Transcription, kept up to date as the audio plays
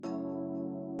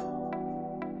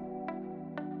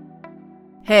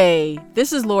Hey,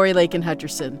 this is Lori Lakin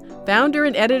Hutcherson, founder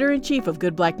and editor-in-chief of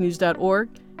GoodBlackNews.org,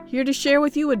 here to share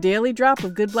with you a daily drop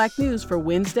of Good Black News for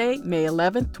Wednesday, May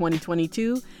 11th,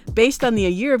 2022, based on the A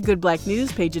Year of Good Black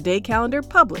News page-a-day calendar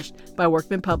published by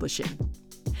Workman Publishing.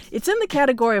 It's in the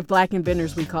category of Black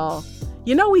inventors we call,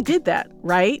 "You know we did that,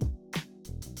 right?"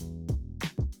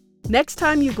 Next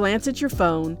time you glance at your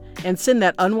phone and send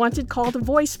that unwanted call to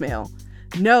voicemail,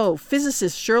 know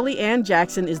physicist Shirley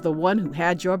Jackson is the one who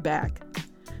had your back.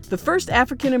 The first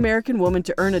African-American woman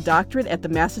to earn a doctorate at the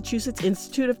Massachusetts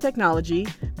Institute of Technology,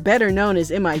 better known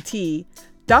as MIT,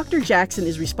 Dr. Jackson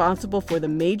is responsible for the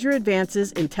major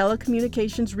advances in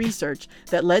telecommunications research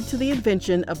that led to the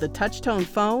invention of the touch-tone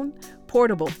phone,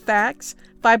 portable fax,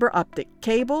 fiber optic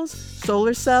cables,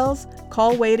 solar cells,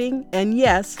 call waiting, and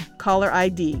yes, caller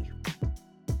ID.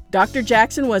 Dr.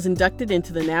 Jackson was inducted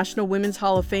into the National Women's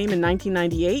Hall of Fame in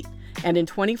 1998 and in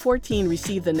 2014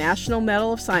 received the National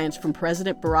Medal of Science from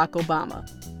President Barack Obama.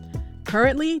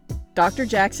 Currently, Dr.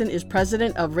 Jackson is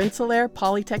president of Rensselaer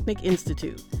Polytechnic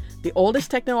Institute, the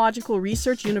oldest technological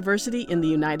research university in the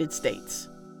United States.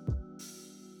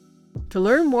 To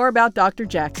learn more about Dr.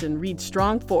 Jackson, read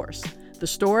Strong Force, the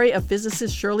story of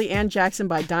physicist Shirley Jackson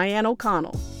by Diane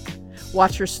O'Connell.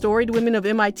 Watch her Storied Women of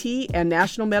MIT and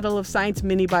National Medal of Science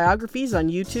mini-biographies on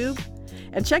YouTube.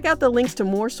 And check out the links to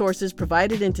more sources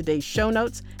provided in today's show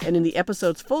notes and in the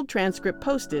episode's full transcript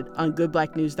posted on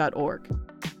goodblacknews.org.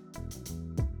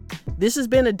 This has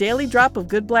been a daily drop of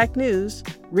Good Black News,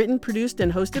 written, produced,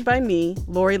 and hosted by me,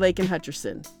 Lori Lakin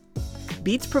Hutcherson.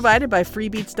 Beats provided by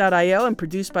freebeats.io and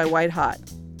produced by White Hot.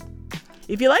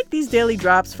 If you like these daily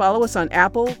drops, follow us on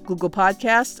Apple, Google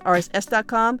Podcasts,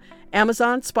 RSS.com,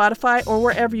 Amazon, Spotify, or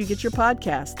wherever you get your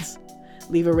podcasts.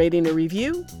 Leave a rating or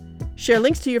review, share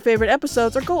links to your favorite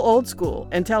episodes, or go old school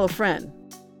and tell a friend.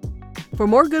 For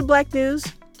more Good Black News,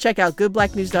 check out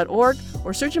goodblacknews.org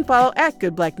or search and follow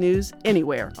 @Good Black News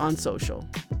anywhere on social.